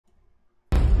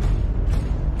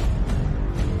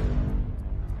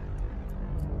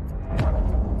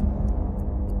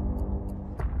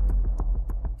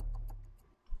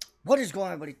What is going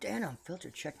on, everybody? Dan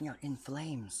Unfiltered checking out In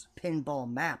Flames Pinball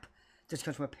Map. This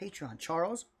comes from a Patreon.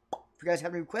 Charles, if you guys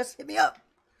have any requests, hit me up.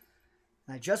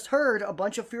 I just heard a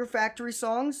bunch of Fear Factory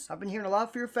songs. I've been hearing a lot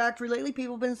of Fear Factory lately.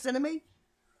 People have been sending me.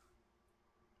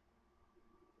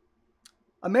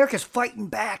 America's fighting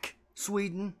back,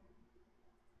 Sweden.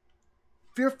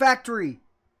 Fear Factory.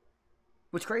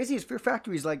 What's crazy is Fear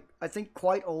Factory is like, I think,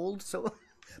 quite old. So,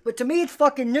 but to me, it's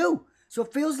fucking new. So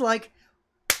it feels like,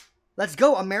 let's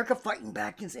go, America fighting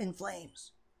back in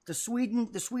flames. The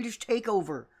Swedish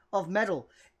takeover of metal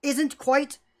isn't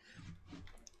quite.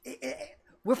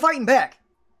 We're fighting back.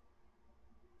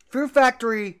 Fear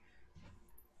Factory.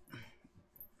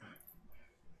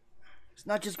 It's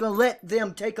not just gonna let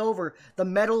them take over the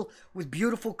metal with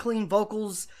beautiful, clean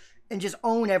vocals and just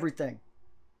own everything.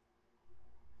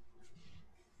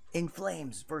 In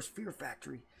Flames versus Fear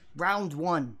Factory, round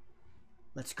 1.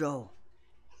 Let's go.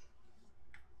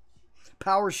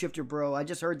 Power Shifter, bro. I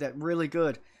just heard that. Really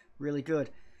good. Really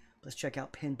good. Let's check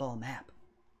out Pinball Map.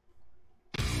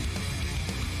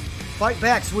 Fight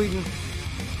back, Sweden.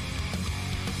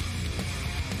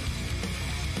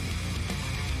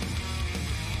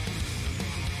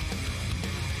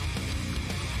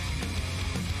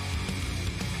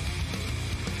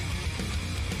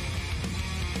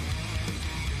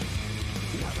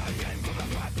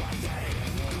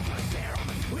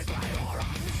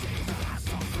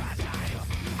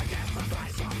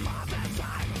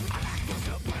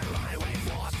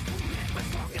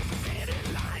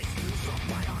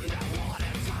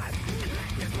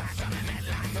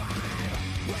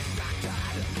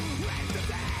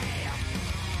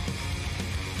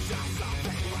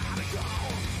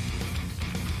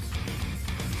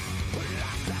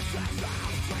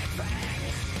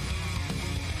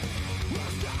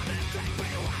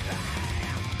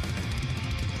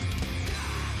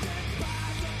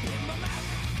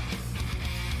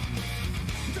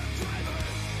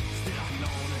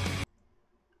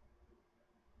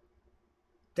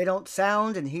 They don't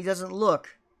sound, and he doesn't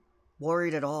look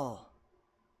worried at all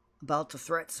about the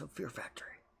threats of Fear Factory.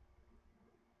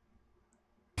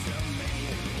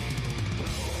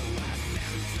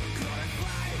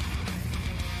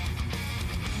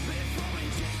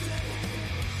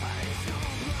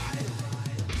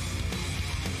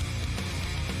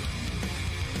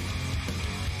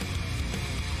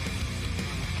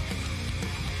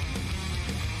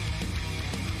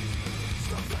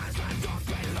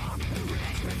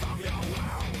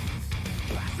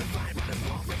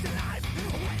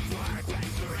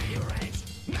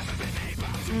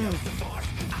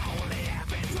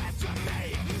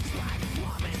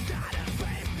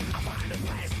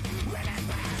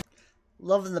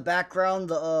 Love in the background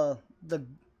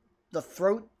the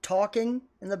throat talking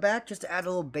in the back, just to add a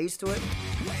little bass to it.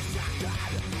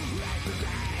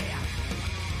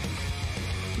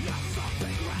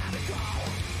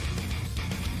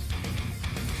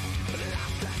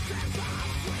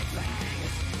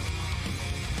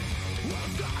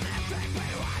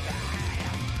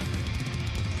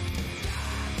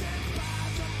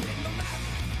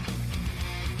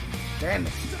 Damn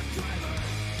it.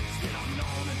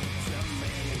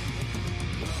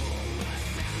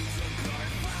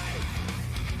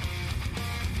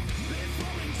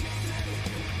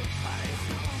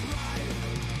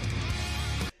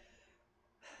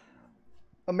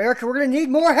 America, we're gonna need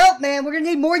more help, man. We're gonna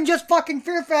need more than just fucking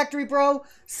Fear Factory, bro.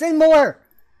 Send more.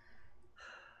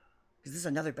 This is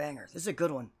another banger. This is a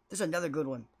good one. This is another good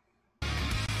one.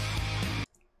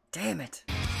 Damn it.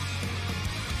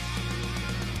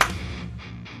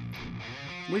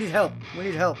 We need help. We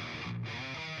need help.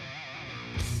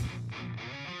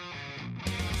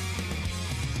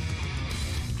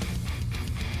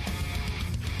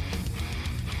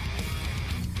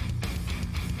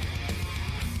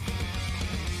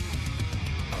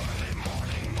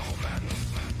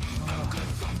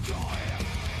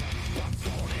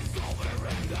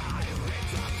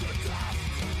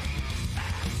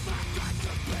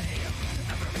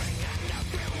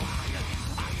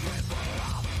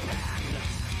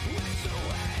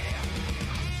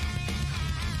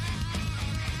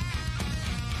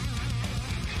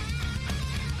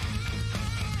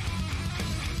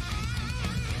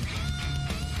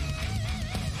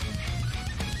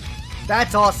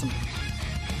 That's awesome.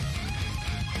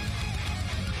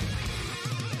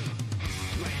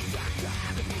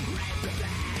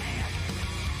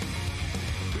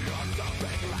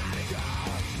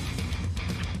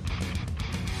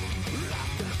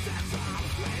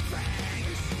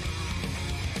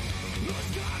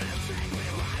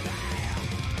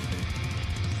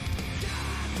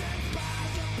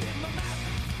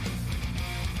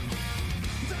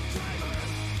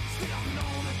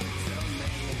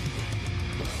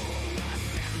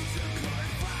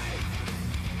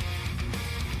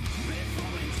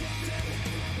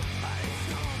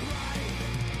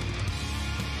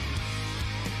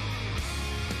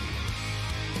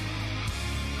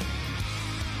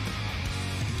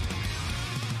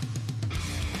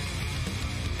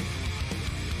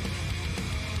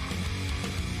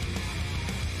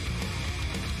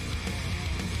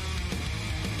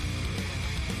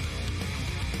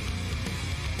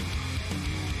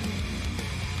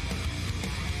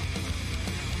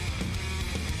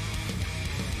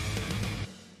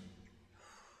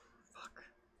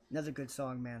 Another good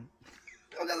song, man.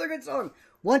 Another good song.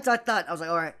 Once I thought, I was like,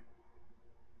 all right.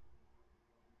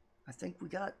 I think we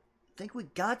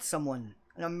got someone,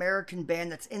 an American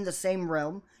band that's in the same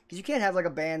realm. Because you can't have like a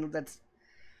band that's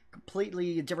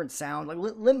completely a different sound. Like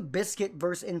Limp Bizkit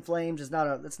versus In Flames is not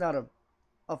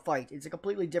a fight. It's a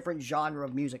completely different genre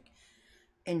of music.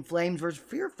 In Flames versus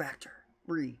Fear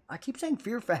Factory. I keep saying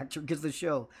Fear Factory because of the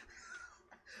show.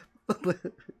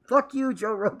 Fuck you,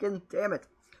 Joe Rogan. Damn it.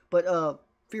 But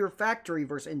Fear Factory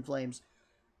versus In Flames.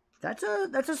 That's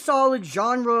a solid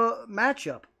genre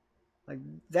matchup. Like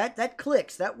that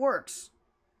clicks. That works.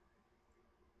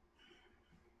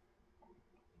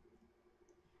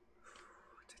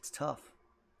 It's tough.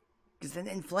 Because then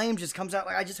In Flames just comes out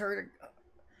like I just heard a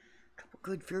couple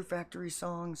good Fear Factory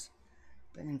songs.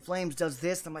 Then In Flames does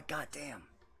this, and I'm like, God damn.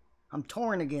 I'm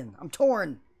torn again. I'm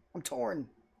torn.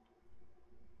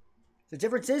 The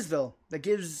difference is, though, that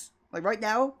gives, like right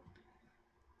now,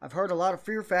 I've heard a lot of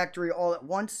Fear Factory all at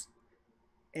once,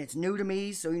 and it's new to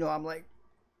me, so, you know, I'm like,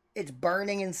 it's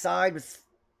burning inside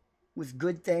with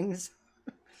good things.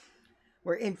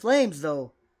 Where In Flames,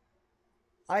 though,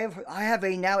 I have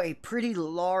now a pretty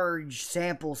large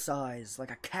sample size,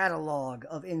 like a catalog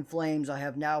of In Flames I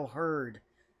have now heard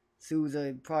through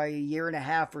the probably year and a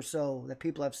half or so that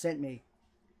people have sent me.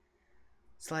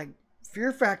 It's like,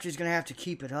 Fear Factory's gonna have to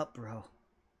keep it up, bro.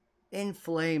 In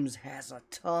Flames has a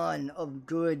ton of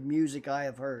good music I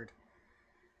have heard.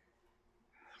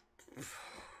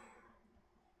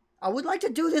 I would like to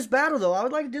do this battle, though. I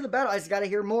would like to do the battle. I just gotta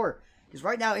hear more. Because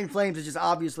right now, In Flames is just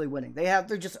obviously winning.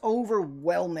 They're just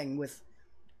overwhelming with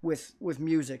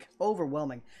music.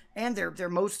 Overwhelming. And their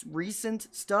most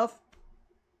recent stuff,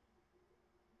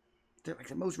 like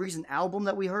the most recent album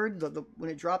that we heard, when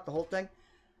it dropped, the whole thing.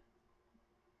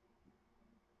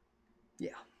 Yeah,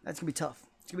 that's going to be tough.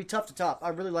 It's going to be tough to top. I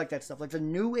really like that stuff. Like the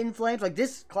new In Flames, like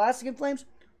this classic In Flames,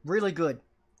 really good.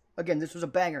 Again, this was a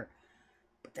banger.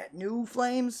 But that new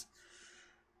Flames,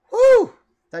 whoo!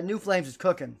 That new Flames is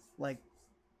cooking. Like,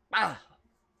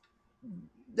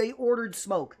 they ordered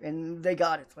smoke, and they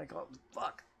got it. Like, oh,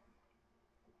 fuck.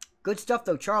 Good stuff,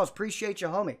 though. Charles, appreciate you,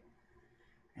 homie.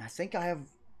 And I think I have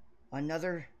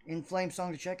another In Flames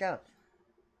song to check out.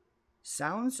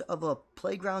 Sounds of a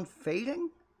Playground Fading?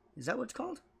 Is that what it's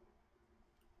called?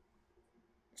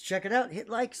 Let's check it out. Hit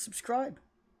like, subscribe.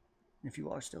 And if you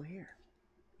are still here,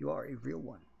 you are a real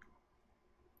one.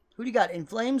 Who do you got, In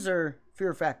Flames or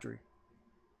Fear Factory?